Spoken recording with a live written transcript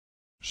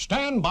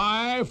Stand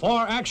by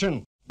for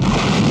action.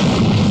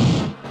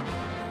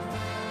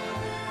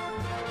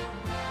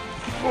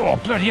 Oh,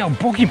 bloody hell,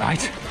 buggy,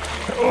 mate.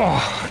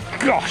 Oh,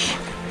 gosh.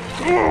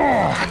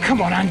 Oh,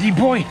 come on, Andy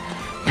boy.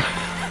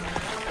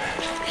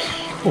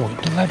 Oh,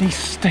 it bloody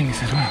stings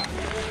as well.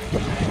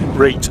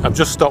 Reach, I've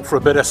just stopped for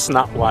a bit of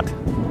snap, lad.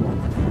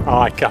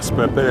 Aye,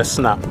 Casper, a bit of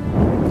snap.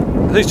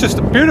 It's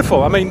just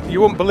beautiful. I mean,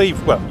 you wouldn't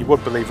believe, well, you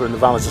would believe we're in the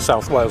valleys of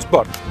South Wales,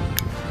 but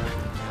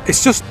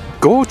it's just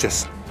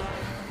gorgeous.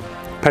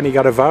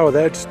 Viaduct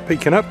there, just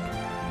peeking up.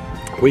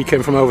 We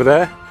came from over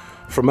there,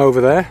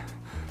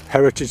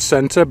 Heritage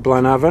Centre,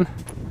 Blaenavon.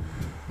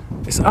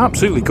 It's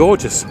absolutely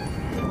gorgeous.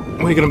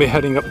 We're going to be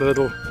heading up the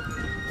little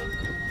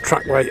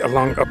trackway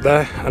along up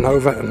there and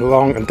over and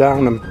along and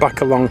down and back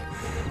along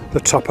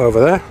the top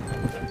over there.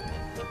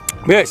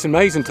 But yeah, it's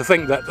amazing to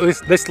think that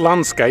this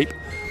landscape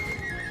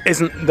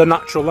isn't the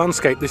natural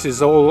landscape. This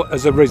is all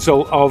as a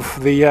result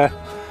of the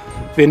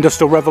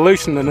Industrial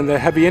Revolution and the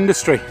heavy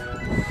industry.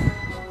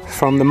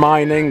 From the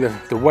mining,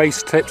 the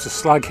waste tips, the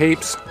slag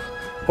heaps,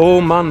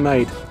 all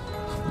man-made.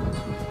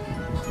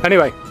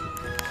 Anyway,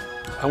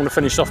 I want to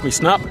finish off my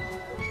snap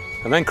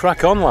and then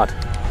crack on, lad.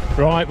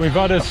 Right, we've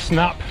had a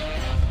snap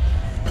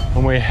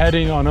and we're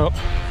heading on up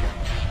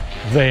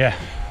there.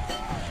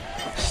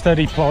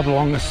 Steady plod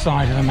along the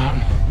side of the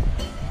mountain.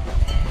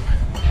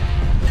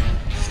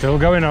 Still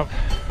going up.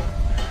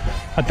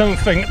 I don't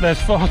think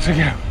there's far to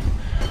go.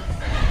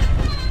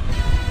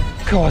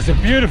 God, it's a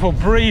beautiful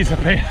breeze up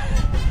here.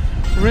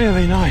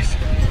 Really nice.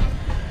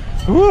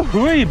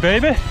 Woo-wee,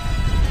 baby. I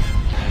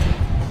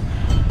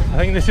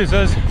think this is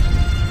us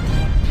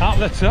at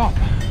the top.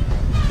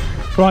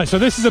 Right, so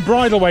this is a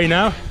bridleway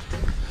now.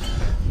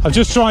 I've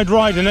just tried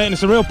riding it and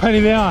it's a real pain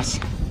in the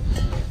ass.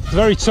 It's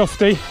very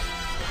tufty,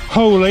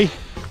 holy,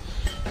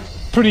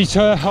 pretty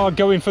hard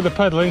going for the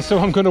pedalling, so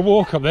I'm going to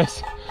walk up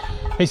this.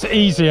 It's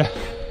easier.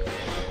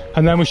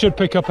 And then we should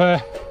pick up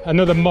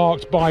another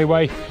marked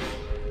byway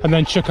and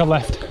then chuck a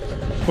left.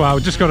 Wow,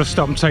 just got to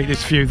stop and take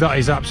this view. That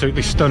is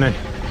absolutely stunning.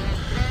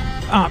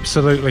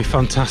 Absolutely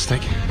fantastic.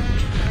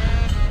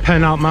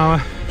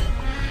 Penaltmauer,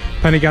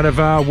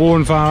 Viaduct,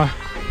 Warnvauer,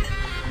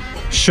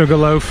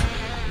 Sugarloaf.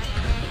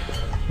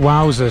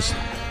 Wowzers.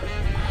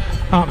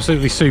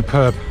 Absolutely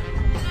superb.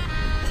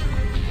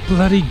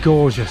 Bloody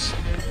gorgeous.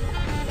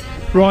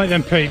 Right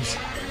then, peeps.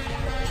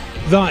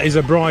 That is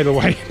a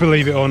bridleway,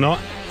 believe it or not.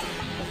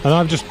 And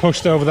I've just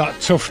pushed over that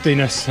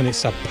tuftiness and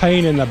it's a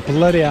pain in the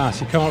bloody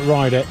ass. You can't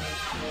ride it.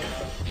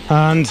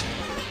 And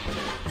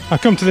I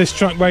come to this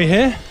trackway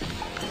here,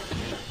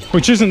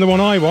 which isn't the one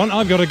I want.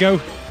 I've got to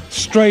go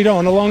straight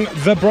on along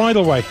the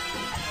bridleway.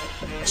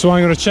 So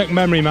I'm going to check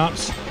memory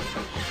maps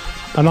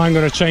and I'm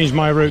going to change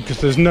my route because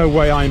there's no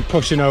way I'm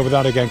pushing over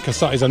that again, because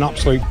that is an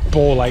absolute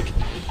ball ache.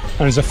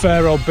 And there's a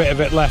fair old bit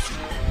of it left.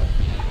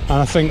 And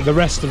I think the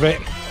rest of it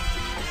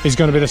is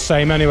going to be the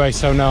same anyway,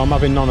 so no, I'm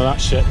having none of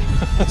that shit.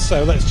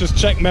 So let's just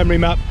check memory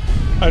map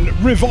and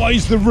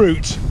revise the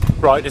route.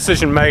 Right,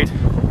 decision made.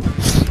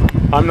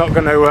 I'm not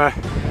going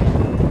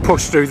to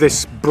push through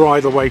this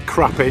bridleway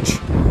crappage.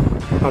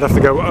 I'd have to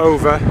go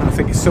over, I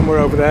think it's somewhere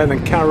over there, and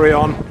then carry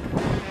on.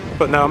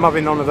 But no, I'm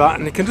having none of that,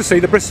 and you can just see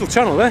the Bristol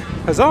Channel there.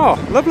 Huzzah,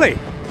 lovely.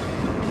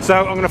 So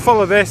I'm going to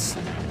follow this,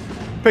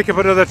 pick up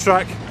another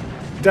track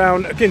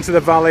down into the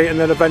valley, and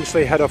then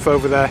eventually head off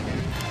over there.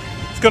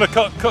 It's going to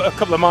cut a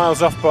couple of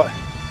miles off, but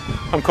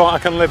I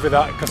can live with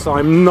that because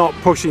I'm not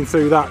pushing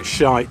through that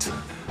shite.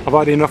 I've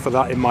had enough of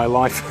that in my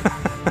life.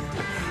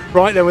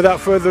 Right then, without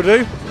further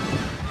ado,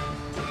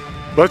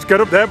 let's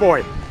get up there,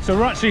 boy. So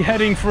we're actually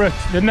heading for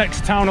the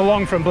next town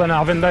along from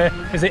Blaenavon. There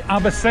is it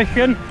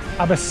Abersychan?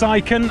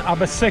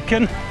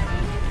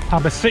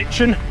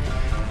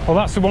 Well,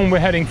 that's the one we're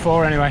heading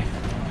for anyway.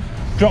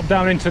 Drop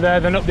down into there,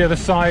 then up the other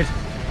side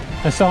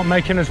and start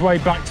making us way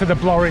back to the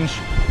Blorange.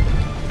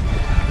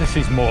 This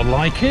is more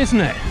like, isn't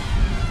it?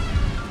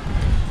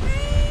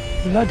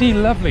 Bloody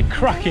lovely,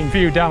 cracking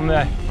view down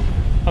there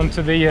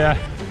onto the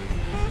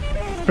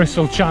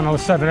Bristol Channel,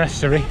 Severn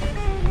Estuary.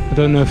 I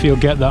don't know if you'll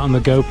get that on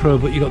the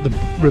GoPro, but you've got the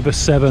River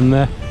Severn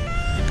there,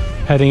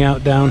 heading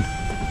out down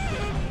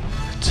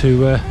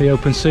to the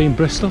open sea in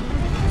Bristol.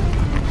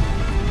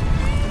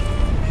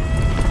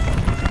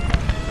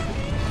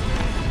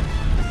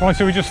 Right,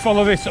 so we just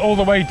follow this all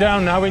the way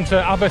down now into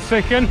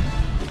Abersychan,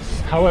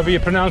 however you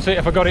pronounce it.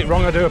 If I got it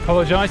wrong, I do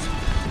apologise.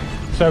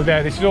 So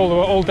there, this is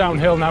all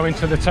downhill now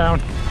into the town,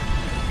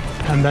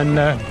 and then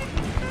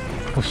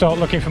we'll start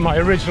looking for my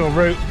original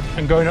route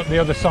and going up the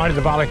other side of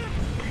the valley.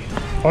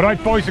 All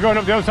right, boys, we're going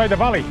up the other side of the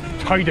valley.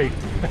 Tidy.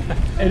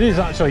 It is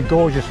actually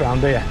gorgeous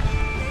round here.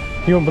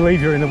 You won't believe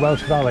you're in the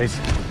Welsh valleys.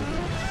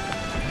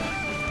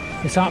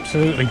 It's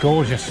absolutely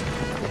gorgeous.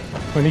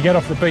 When you get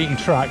off the beaten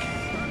track,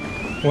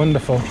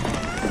 wonderful.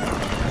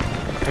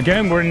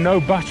 Again, we're in no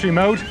battery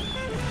mode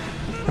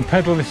and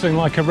pedal this thing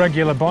like a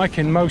regular bike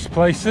in most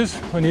places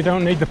when you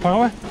don't need the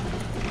power.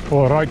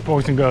 All right,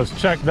 boys and girls,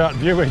 check that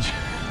viewage.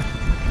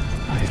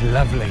 That is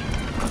lovely.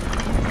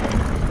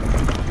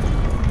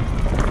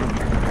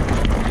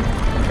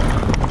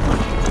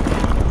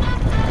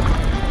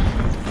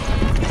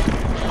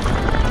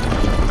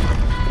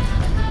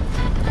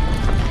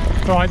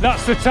 Right,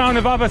 that's the town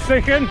of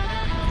Aberystwyth.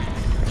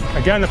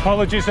 Again,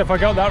 apologies if I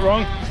got that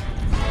wrong.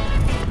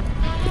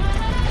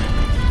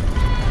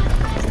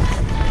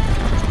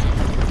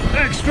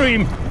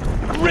 Extreme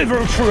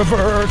river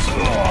traverse.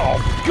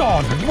 Oh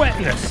God,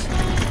 wetness.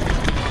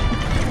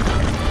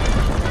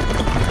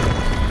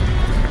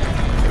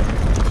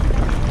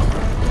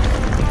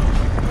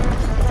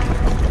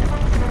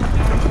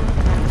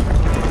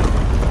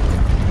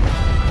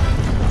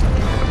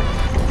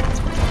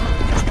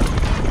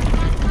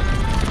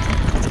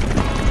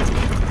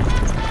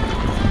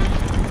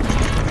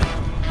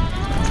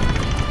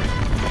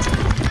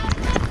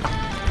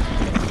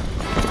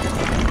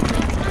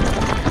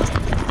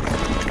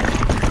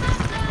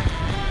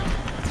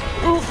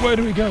 Where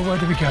do we go? Where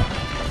do we go?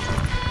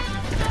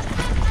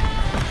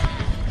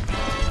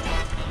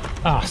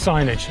 Ah,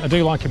 signage. I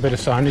do like a bit of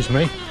signage,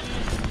 me.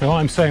 Now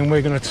I'm saying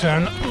we're going to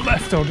turn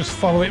left or just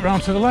follow it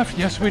round to the left.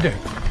 Yes, we do.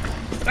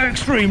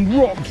 Extreme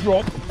rock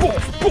drop.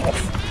 Boof,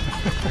 boof.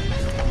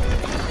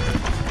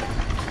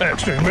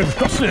 Extreme river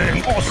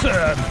crossing.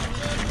 Awesome.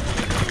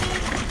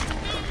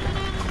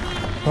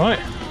 Right.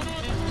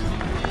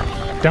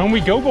 Down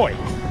we go, boy.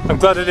 I'm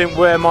glad I didn't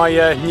wear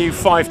my new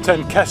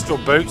 510 Kestrel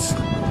boots.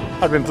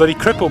 I'd been bloody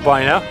crippled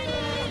by now.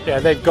 Yeah,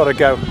 they've got to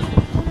go.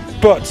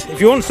 But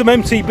if you want some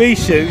MTB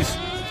shoes,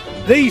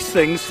 these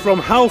things from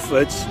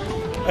Halfords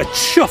are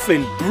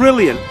chuffing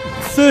brilliant.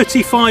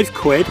 35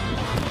 quid.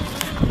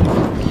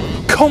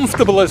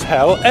 Comfortable as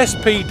hell.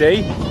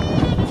 SPD.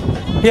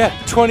 Yeah,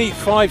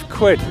 25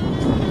 quid.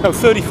 No,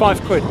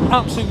 35 quid.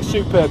 Absolutely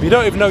superb. You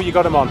don't even know you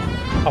got them on.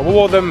 I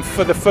wore them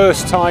for the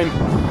first time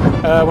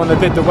when I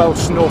did the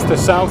Welsh north to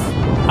south.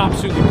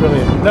 Absolutely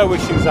brilliant. No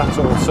issues at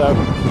all. So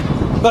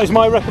that is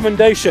my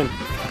recommendation.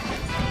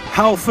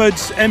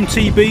 Halfords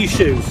MTB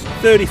shoes,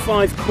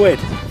 35 quid.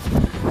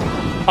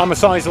 I'm a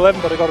size 11,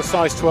 but I got a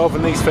size 12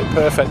 and these fit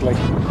perfectly.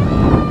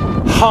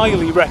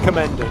 Highly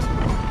recommended.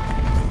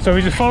 So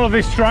we just follow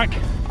this track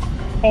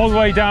all the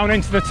way down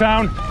into the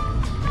town,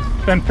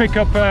 then pick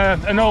up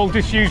an old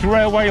disused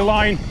railway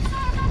line,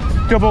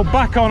 double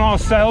back on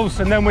ourselves,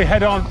 and then we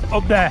head on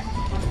up there.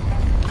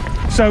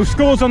 So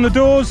scores on the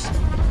doors,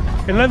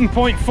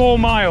 11.4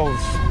 miles.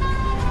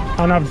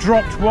 And I've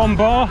dropped 1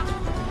 bar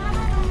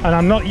and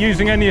I'm not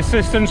using any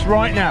assistance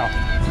right now.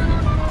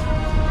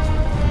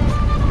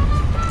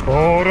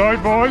 All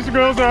right, boys and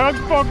girls, that's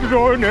fuck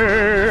going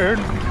in.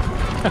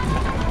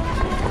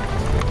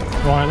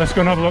 Right, let's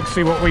go and have a look,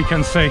 see what we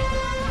can see.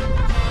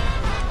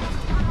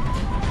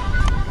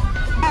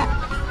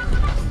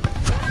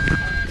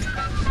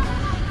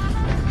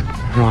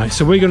 Right,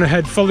 so we're going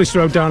to follow this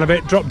road down a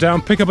bit, drop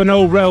down, pick up an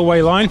old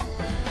railway line,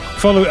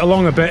 follow it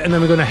along a bit, and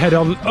then we're going to head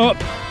on up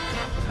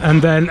and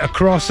then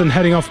across and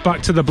heading off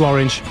back to the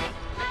Blorenge.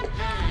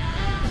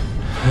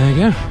 There you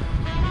go.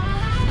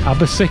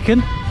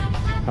 Aberystwyth,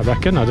 I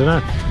reckon, I don't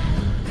know.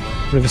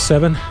 River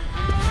Severn.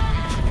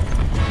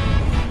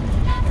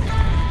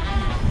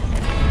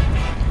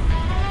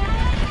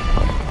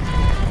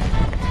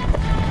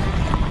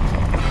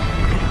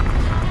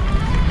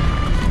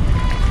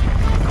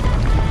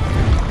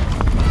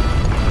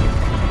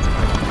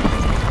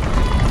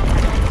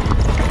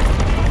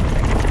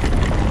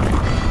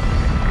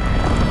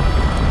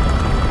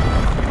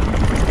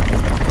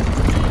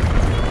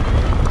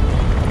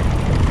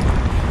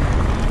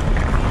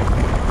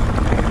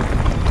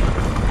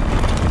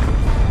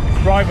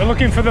 Right, we're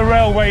looking for the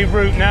railway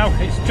route now.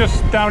 It's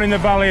just down in the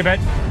valley a bit.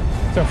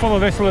 So follow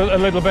this a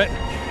little bit.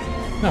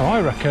 No,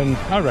 I reckon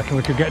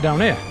we could get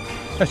down here.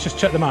 Let's just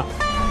check the map.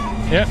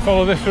 Yeah,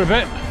 follow this for a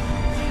bit.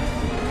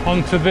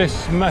 Onto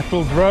this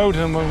metalled road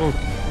and we'll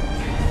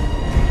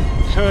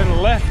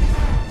turn left.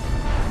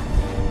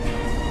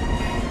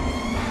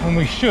 And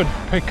we should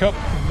pick up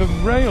the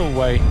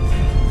railway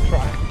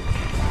track.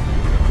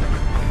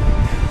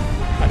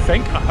 I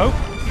think, I hope.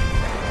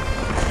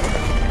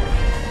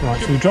 Right,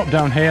 so we drop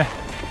down here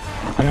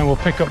and then we'll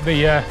pick up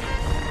the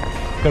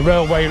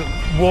railway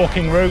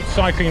walking route,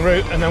 cycling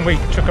route, and then we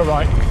chuck a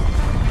right.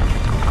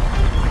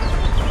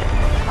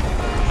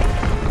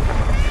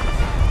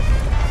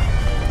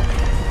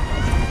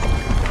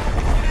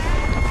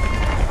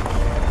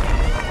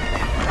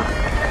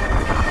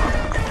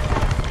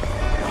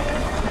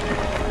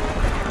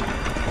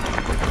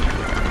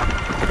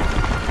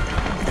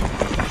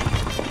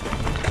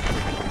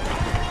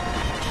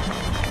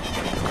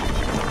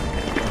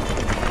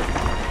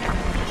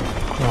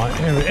 Right,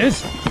 here it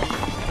is.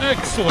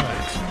 Excellent.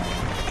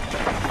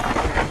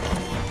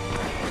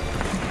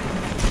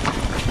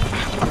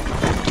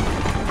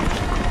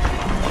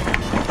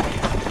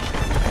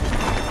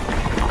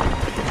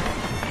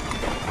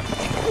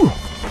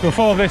 We'll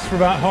follow this for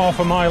about half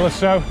a mile or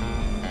so,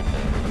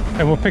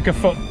 and we'll pick up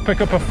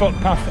a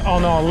footpath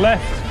on our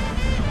left,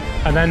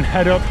 and then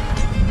head up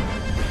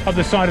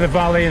the side of the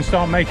valley and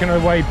start making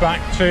our way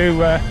back to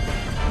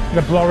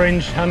the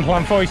Blorenge and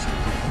Llanfoist.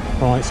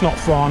 Right, it's not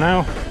far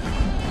now.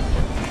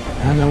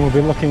 And then we'll be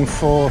looking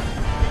for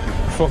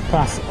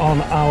footpath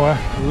on our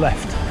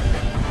left.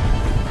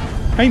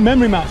 Hey,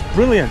 memory map's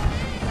brilliant.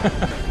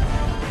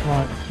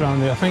 Right,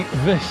 round there. I think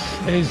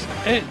this is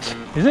it.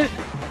 Is it?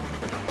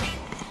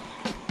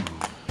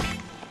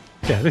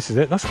 Yeah, this is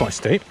it. That's quite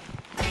steep.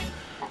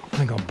 I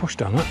think I'll push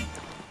down that.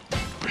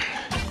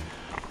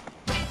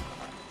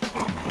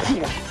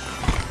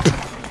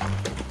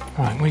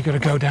 Right, we got to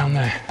go down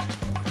there.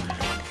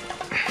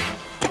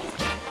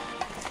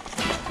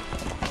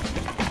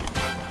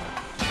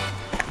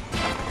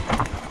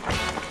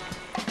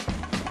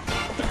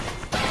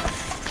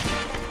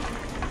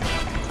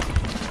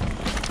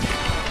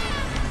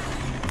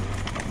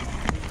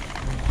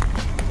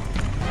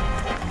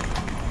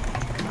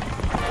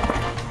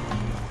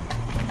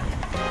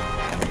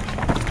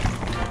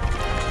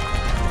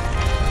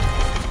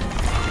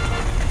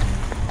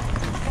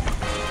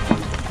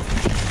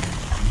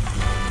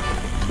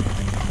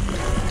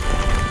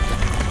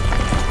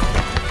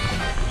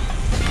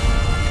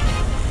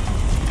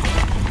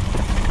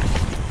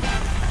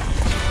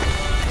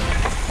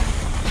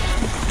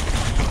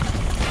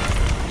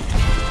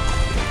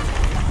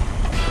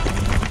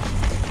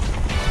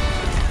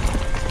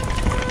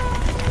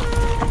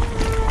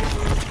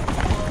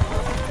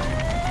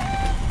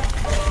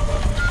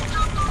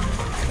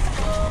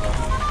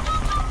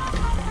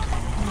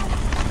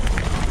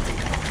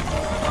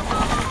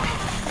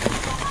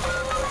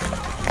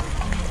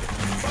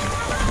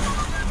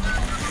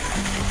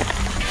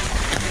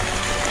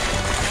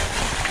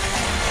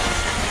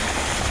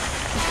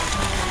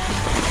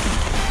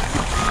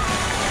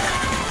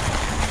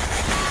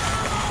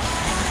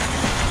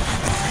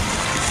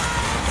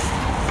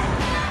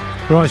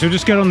 Right, so we'll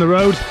just get on the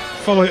road,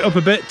 follow it up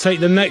a bit, take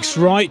the next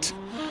right,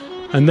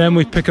 and then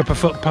we pick up a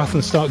footpath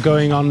and start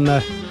going on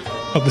up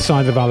the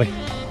side of the valley.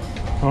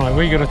 Alright,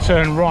 we're going to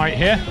turn right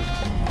here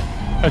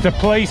at a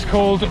place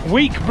called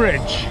Week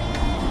Bridge.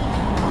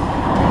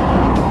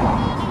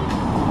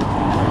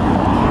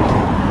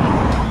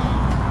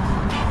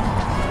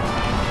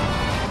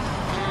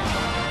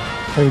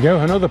 There we go,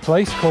 another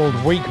place called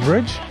Week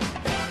Bridge.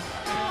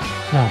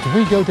 Now, do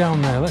we go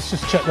down there? Let's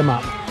just check the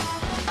map.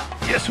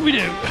 Yes, we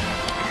do.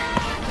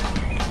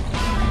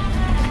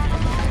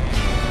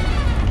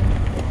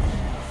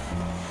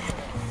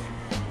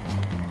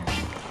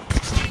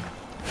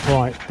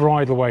 Right,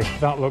 Bridleway,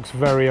 that looks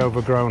very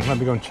overgrown. Let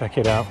me go and check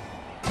it out.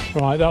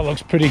 Right, that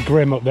looks pretty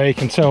grim up there. You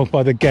can tell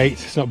by the gate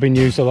it's not been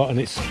used a lot and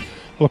it's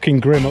looking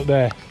grim up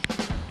there.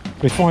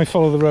 But if I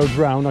follow the road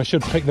round, I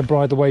should pick the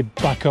Bridleway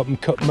back up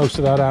and cut most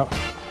of that out.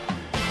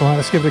 Right,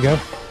 let's give it a go.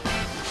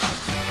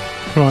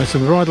 Right, so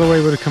the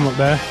Bridleway would have come up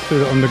there through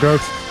the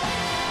undergrowth.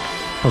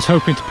 I was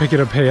hoping to pick it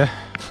up here,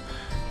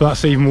 but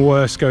that's even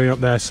worse going up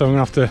there, so I'm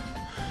going to have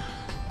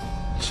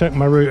to check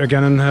my route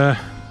again and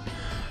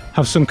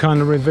have some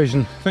kind of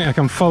revision. I think I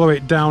can follow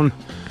it down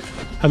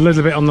a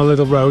little bit on the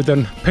little road,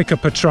 then pick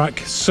up a track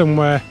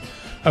somewhere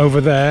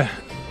over there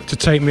to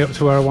take me up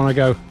to where I want to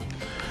go.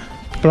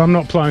 But I'm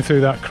not plowing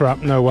through that crap,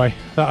 no way.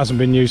 That hasn't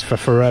been used for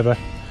forever.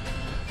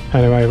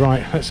 Anyway,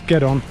 right, let's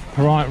get on.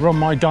 Right, we're on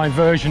my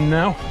diversion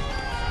now.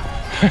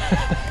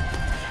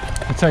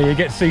 I tell you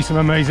get to see some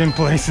amazing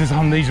places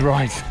on these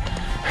rides.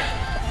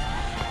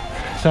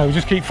 So we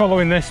just keep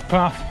following this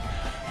path,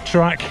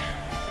 track,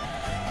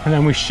 and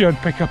then we should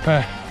pick up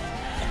a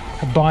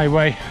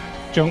byway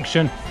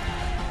junction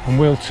and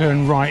we'll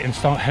turn right and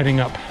start heading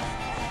up.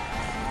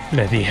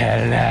 Bloody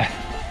hell.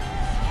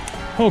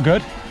 All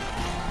good.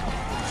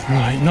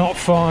 Right, not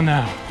far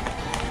now.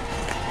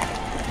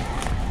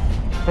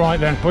 Right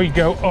then, we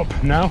go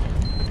up now.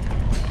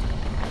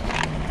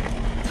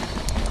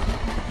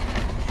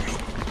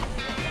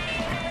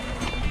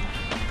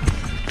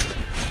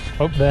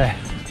 Up there.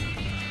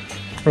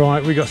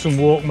 Right, we got some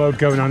walk mode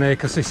going on here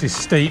because this is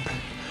steep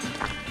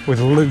with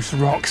loose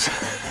rocks.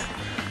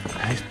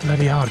 It's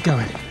bloody hard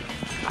going.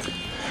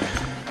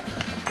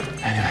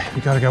 Anyway,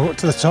 we got to go up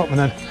to the top and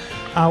then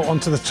out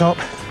onto the top.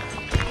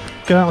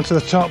 Get out onto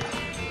the top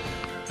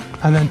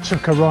and then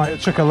chuck a right,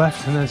 chuck a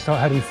left and then start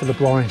heading for the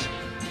Blaenavon.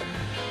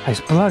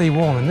 It's bloody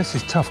warm and this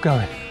is tough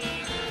going.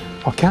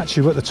 I'll catch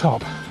you at the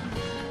top.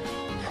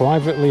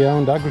 Privately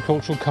owned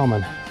agricultural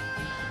common.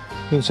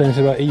 Doesn't say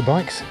anything about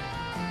e-bikes.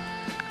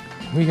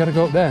 We got to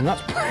go up there and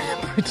that's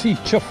pretty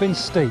chuffing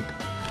steep.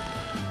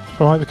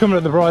 Right, we're coming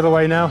at the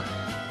Bridleway now.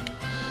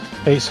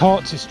 It's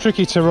hot, it's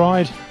tricky to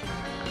ride.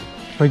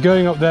 We're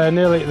going up there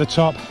nearly at the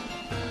top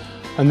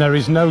and there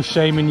is no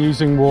shame in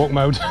using walk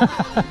mode.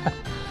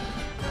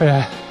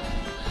 Yeah,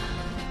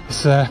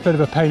 it's a bit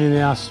of a pain in the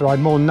ass to ride,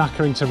 more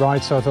knackering to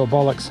ride, so I thought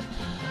bollocks,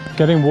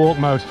 get in walk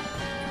mode.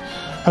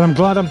 And I'm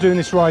glad I'm doing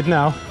this ride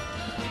now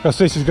because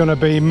this is going to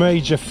be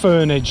major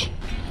furnage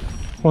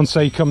once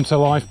they come to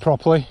life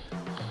properly.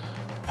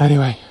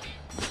 Anyway,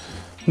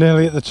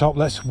 nearly at the top,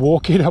 let's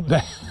walk it up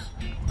there.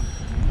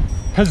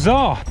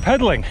 Huzzah,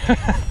 pedalling.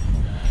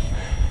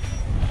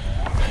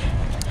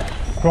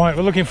 Right,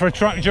 we're looking for a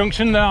track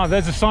junction now.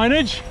 There's the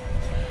signage.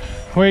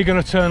 We're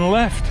going to turn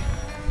left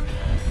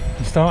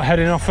and start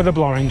heading off for the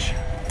Blaenavon.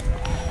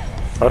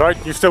 All right,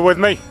 you still with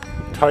me?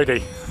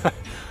 Tidy.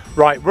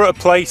 Right, we're at a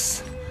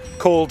place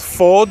called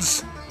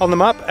Fords on the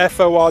map,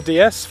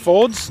 F-O-R-D-S,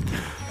 Fords.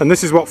 And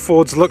this is what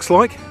Fords looks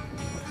like.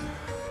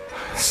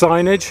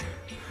 signage,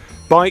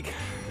 bike.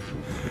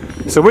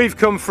 So we've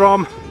come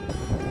from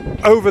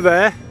over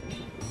there,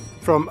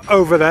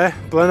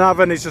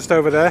 Blaenavon is just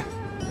over there.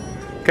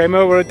 Came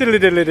over a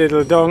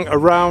diddly dong,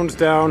 around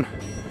down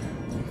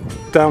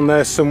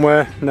there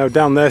somewhere. No,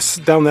 down there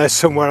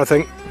somewhere I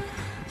think.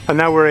 And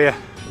now we're here.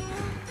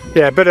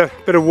 Yeah, bit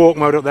of walk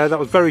mode up there. That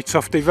was very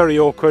tufty, very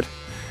awkward.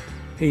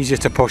 Easier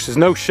to push. There's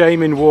no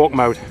shame in walk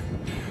mode.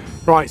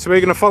 Right, so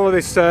we're going to follow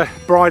this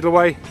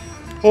bridleway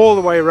all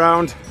the way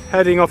around,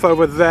 heading off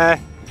over there.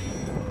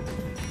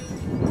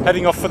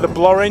 Heading off for the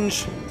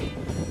Blorange.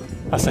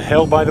 That's a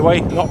hill, by the way,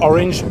 not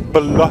orange,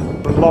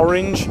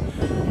 Blorange.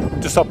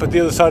 Just up at the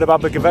other side of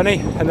Abergavenny,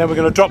 and then we're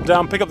going to drop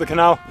down, pick up the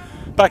canal,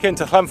 back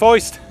into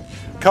Llanfoist.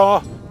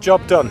 Car,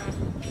 job done.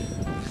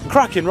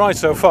 Cracking ride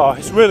so far.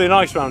 It's really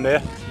nice around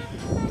here.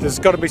 There's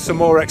got to be some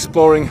more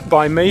exploring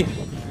by me,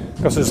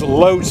 because there's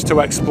loads to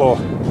explore.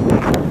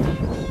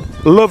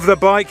 Love the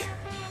bike.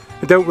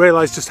 I don't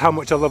realise just how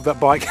much I love that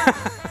bike.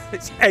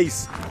 It's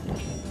ace.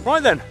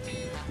 Right then,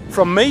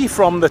 from me,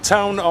 from the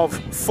town of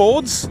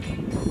Fords,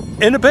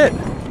 in a bit.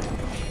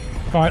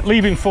 Right,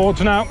 leaving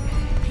Fords now.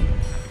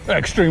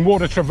 Extreme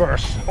water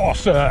traverse,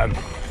 awesome.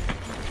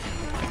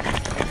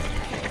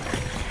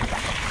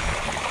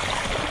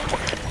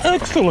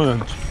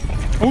 Excellent.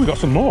 Oh, we got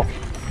some more.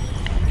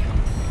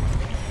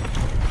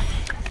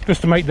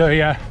 Just to make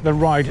the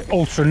ride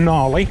ultra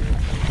gnarly,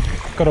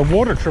 got a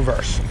water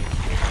traverse.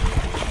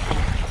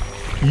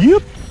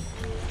 Yep.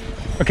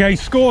 Okay,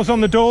 scores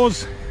on the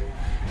doors.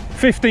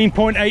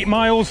 15.8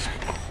 miles,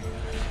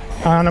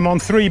 and I'm on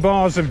 3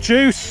 bars of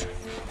juice.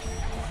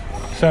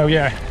 So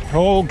yeah,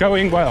 all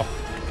going well.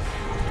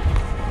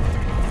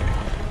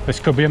 This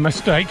could be a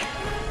mistake.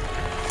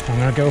 I'm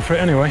gonna go for it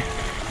anyway.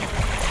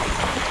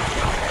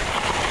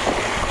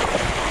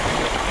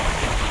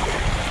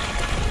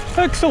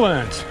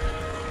 Excellent.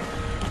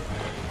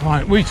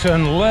 Right, we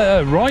turn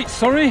right,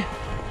 sorry.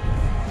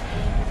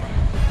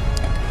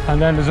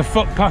 And then there's a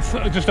footpath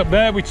just up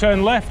there. We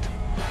turn left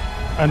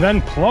and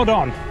then plod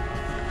on.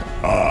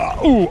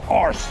 Ooh,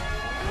 arse.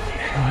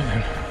 Right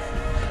then.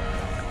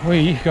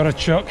 We got a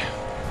chuck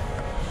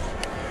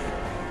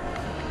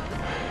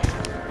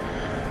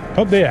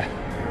up there.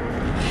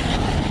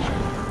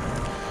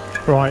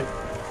 Right,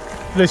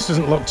 this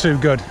doesn't look too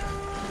good.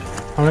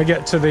 I'm gonna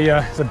get to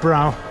the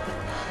brow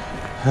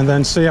and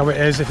then see how it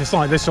is. If it's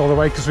like this all the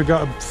way, because we've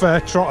got a fair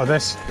trot of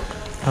this,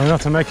 I'm gonna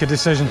have to make a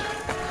decision.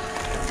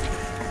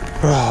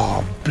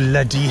 Oh,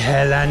 bloody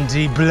hell,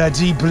 Andy,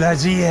 bloody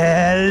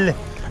hell.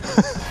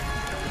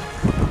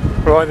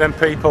 Right then,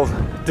 people,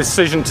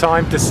 decision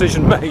time,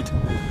 decision made.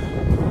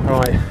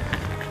 Right,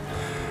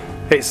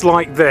 it's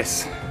like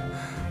this,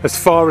 as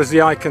far as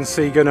the eye can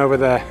see going over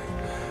there.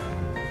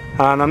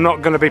 And I'm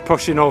not going to be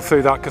pushing all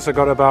through that, because I've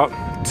got about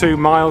 2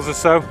 miles or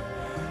so,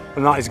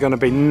 and that is going to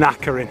be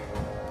knackering.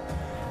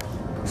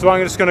 So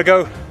I'm just going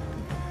to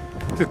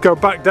go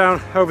back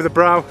down over the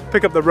brow,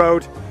 pick up the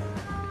road,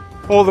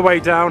 all the way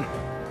down,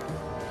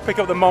 pick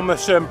up the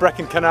Monmouthshire and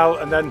Brecon Canal,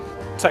 and then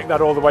take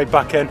that all the way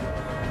back in.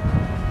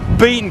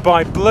 Beaten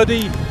by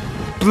bloodiness.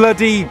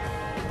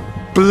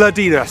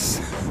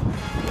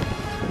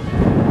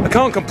 I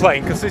can't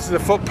complain, because this is a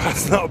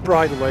footpath, not a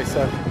bridleway,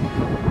 so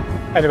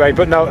anyway,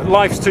 but no,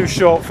 life's too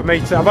short for me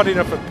to, I've had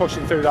enough of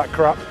pushing through that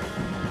crap.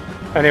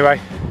 Anyway,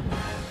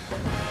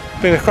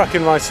 been a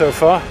cracking ride so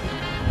far.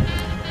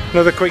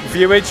 Another quick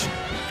viewage.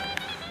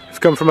 I've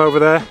come from over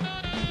there,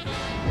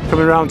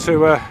 coming around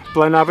to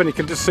Blaenavon. You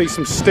can just see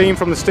some steam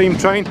from the steam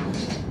train.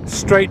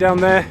 Straight down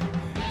there,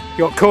 you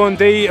got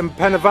Corndee and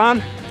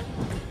Blaenavon,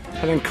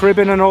 and then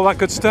Cribbin and all that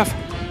good stuff.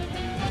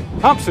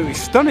 Absolutely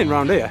stunning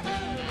round here.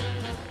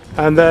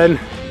 And then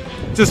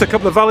just a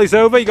couple of valleys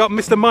over, you got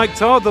Mr. Mike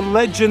Tarr, the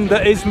legend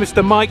that is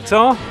Mr. Mike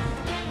Tarr.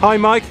 Hi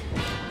Mike,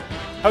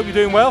 hope you're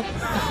doing well.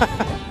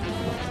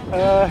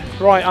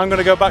 Right, I'm going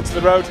to go back to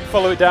the road,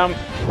 follow it down,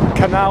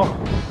 canal,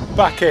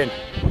 back in.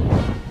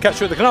 Catch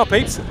you at the canal,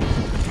 peeps.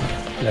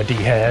 Bloody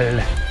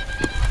hell.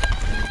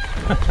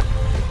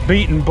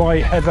 Beaten by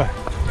Heather.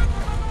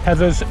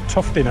 Heather's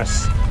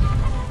tuftiness.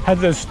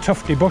 Heather's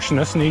tufty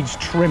bushness needs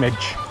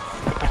trimmage.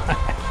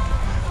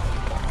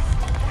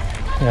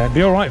 Yeah, it'd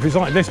be alright if it's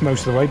like this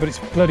most of the way, but it's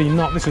bloody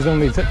not. This is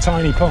only a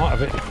tiny part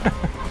of it.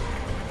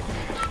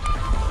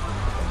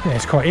 Yeah,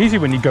 it's quite easy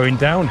when you're going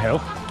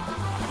downhill.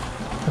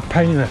 A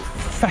pain in the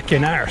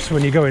feckin' arse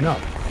when you're going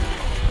up.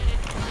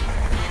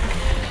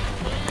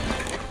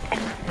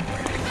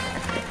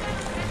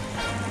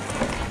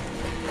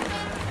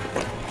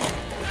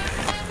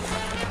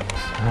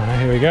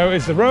 Here we go,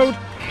 is the road.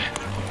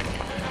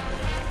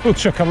 We'll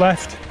chuck a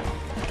left,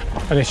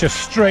 and it's just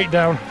straight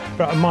down,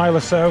 about a mile or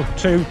so,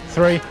 2,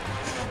 3,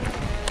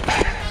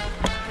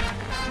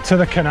 to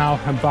the canal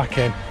and back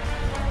in.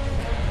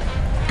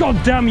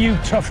 God damn you,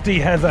 tufty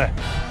Heather.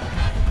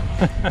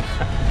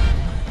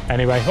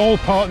 Anyway, all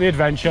part of the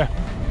adventure.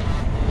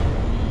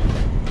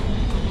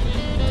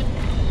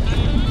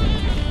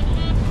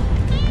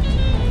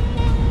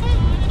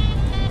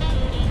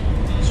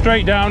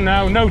 Straight down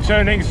now, no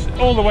turnings,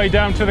 all the way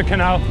down to the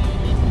canal.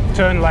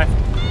 Turn left.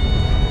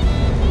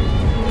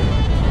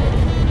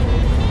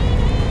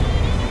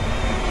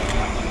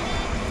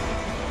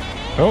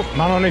 Oh,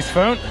 man on his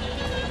phone.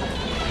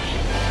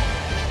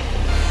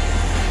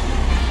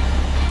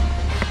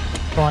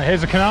 Right,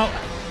 here's the canal.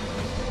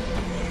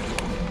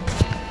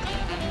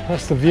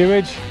 That's the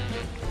viewage.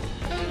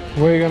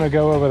 We're going to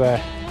go over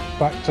there,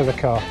 back to the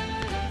car.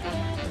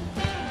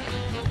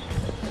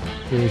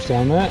 Viewage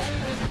down there.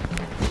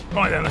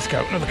 Right then, let's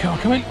go. Another car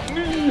coming.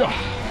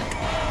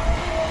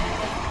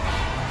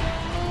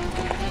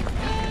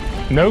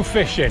 No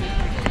fishing.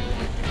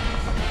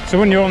 So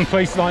when you're on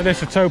places like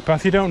this, a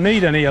towpath, you don't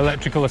need any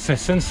electrical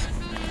assistance.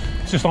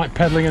 It's just like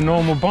pedaling a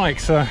normal bike.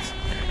 So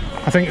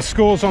I think the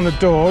scores on the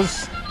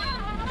doors.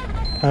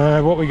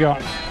 What we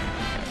got?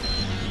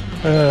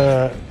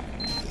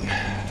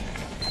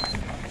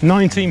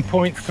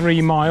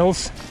 19.3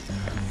 miles,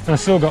 and I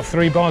still got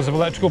 3 bars of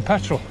electrical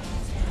petrol.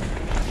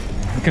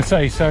 Like I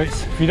say, so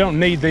it's, if you don't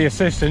need the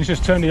assistance,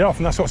 just turn it off,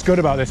 and that's what's good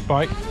about this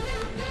bike.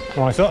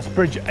 Right, so that's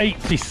bridge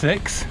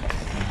 86.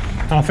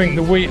 And I think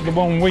the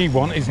one we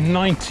want is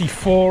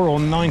 94 or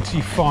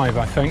 95,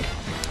 I think.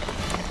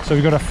 So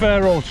we've got a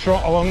fair old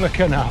trot along the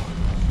canal.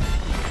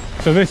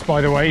 So this, by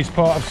the way, is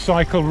part of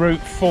cycle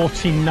route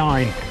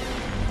 49.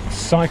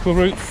 Cycle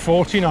route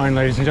 49,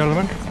 ladies and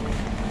gentlemen.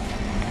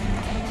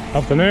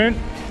 Afternoon.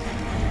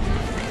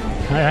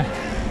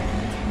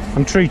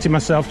 I'm treating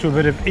myself to a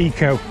bit of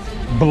eco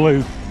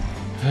blue.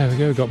 There we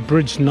go, we've got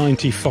bridge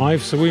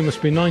 95, so we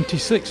must be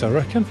 96, I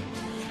reckon.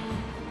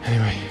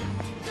 Anyway,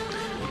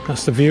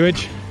 that's the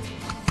viewage.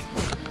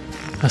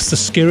 That's the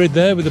skirrid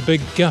there with a big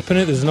gap in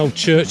it. There's an old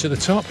church at the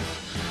top.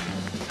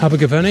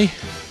 Abergavenny.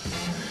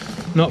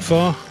 Not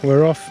far,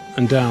 we're off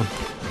and down.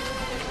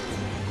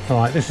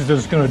 Alright, this is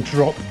just going to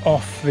drop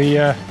off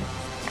the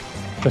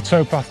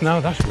towpath now.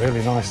 That's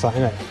really nice, that,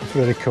 isn't it? It's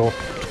really cool.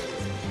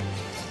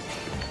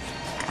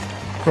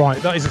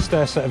 Right, that is a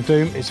stair set of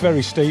doom. It's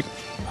very steep,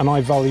 and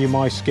I value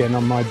my skin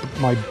and my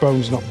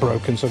bone's not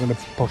broken, so I'm going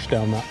to push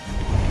down that.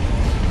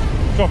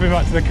 Dropping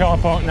back to the car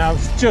park now.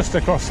 It's just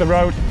across the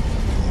road.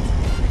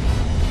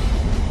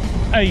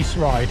 Ace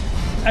ride.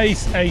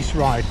 Ace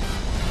ride.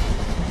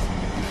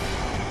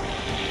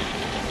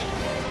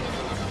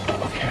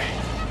 Okay.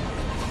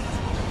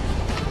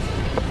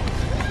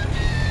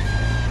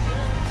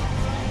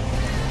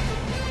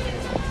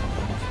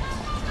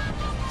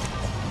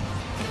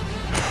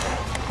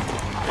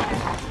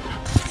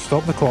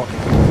 Stop the clock.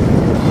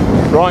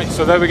 Right,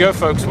 so there we go,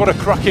 folks. What a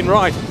cracking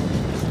ride.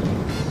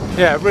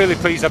 Yeah, really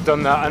pleased I've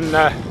done that, and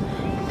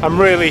I'm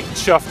really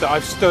chuffed that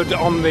I've stood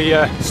on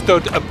the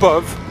stood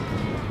above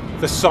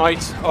the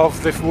site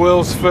of the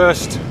world's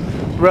first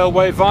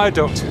railway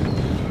viaduct,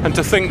 and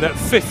to think that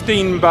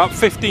about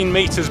 15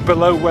 meters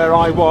below where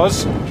I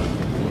was,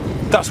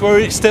 that's where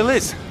it still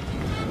is,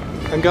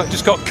 and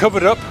just got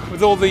covered up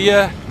with all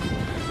the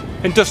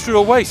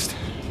industrial waste.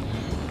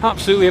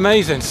 Absolutely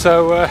amazing.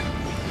 So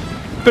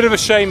bit of a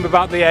shame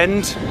about the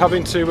end,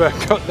 having to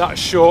cut that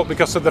short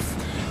because of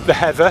the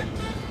heather,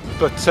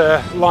 but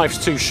life's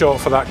too short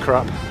for that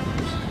crap.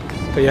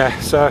 But yeah,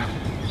 so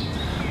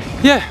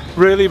yeah,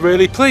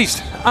 really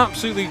pleased.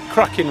 Absolutely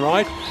cracking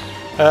ride.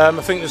 I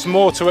think there's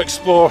more to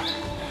explore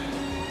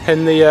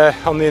in the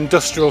on the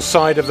industrial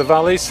side of the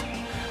valleys.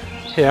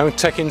 You know,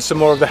 taking some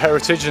more of the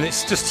heritage, and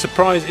it's just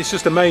it's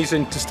just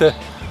amazing just to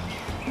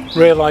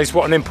realise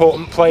what an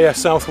important player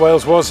South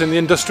Wales was in the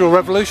Industrial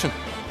Revolution.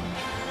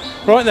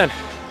 Right then,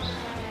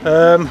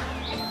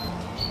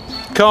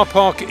 car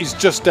park is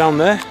just down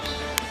there.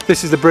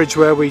 This is the bridge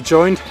where we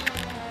joined,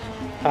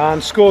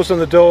 and scores on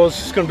the doors.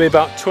 It's going to be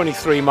about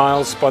 23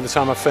 miles by the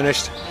time I've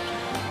finished.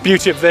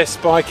 Beauty of this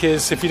bike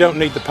is if you don't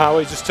need the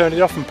power, you just turn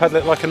it off and pedal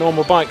it like a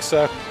normal bike.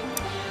 So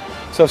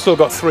I've still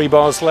got 3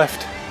 bars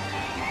left,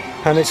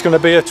 and it's going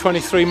to be a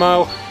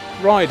 23-mile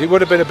ride. It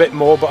would have been a bit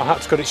more, but I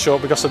had to cut it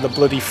short because of the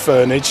bloody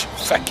fernage.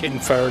 Feckin'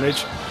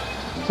 fernage.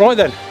 Right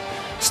then,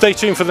 stay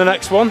tuned for the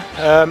next one.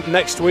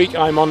 Next week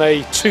I'm on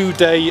a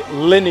 2-day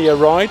linear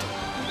ride,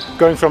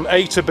 going from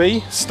A to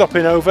B,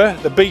 stopping over,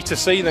 the B to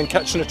C, then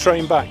catching a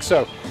train back.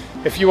 So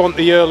if you want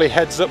the early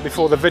heads up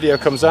before the video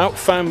comes out,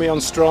 find me on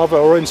Strava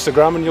or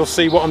Instagram and you'll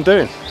see what I'm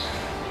doing.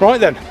 Right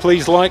then,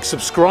 please like,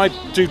 subscribe,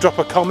 do drop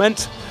a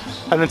comment,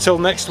 and until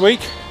next week,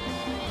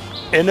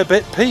 in a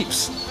bit,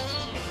 peeps.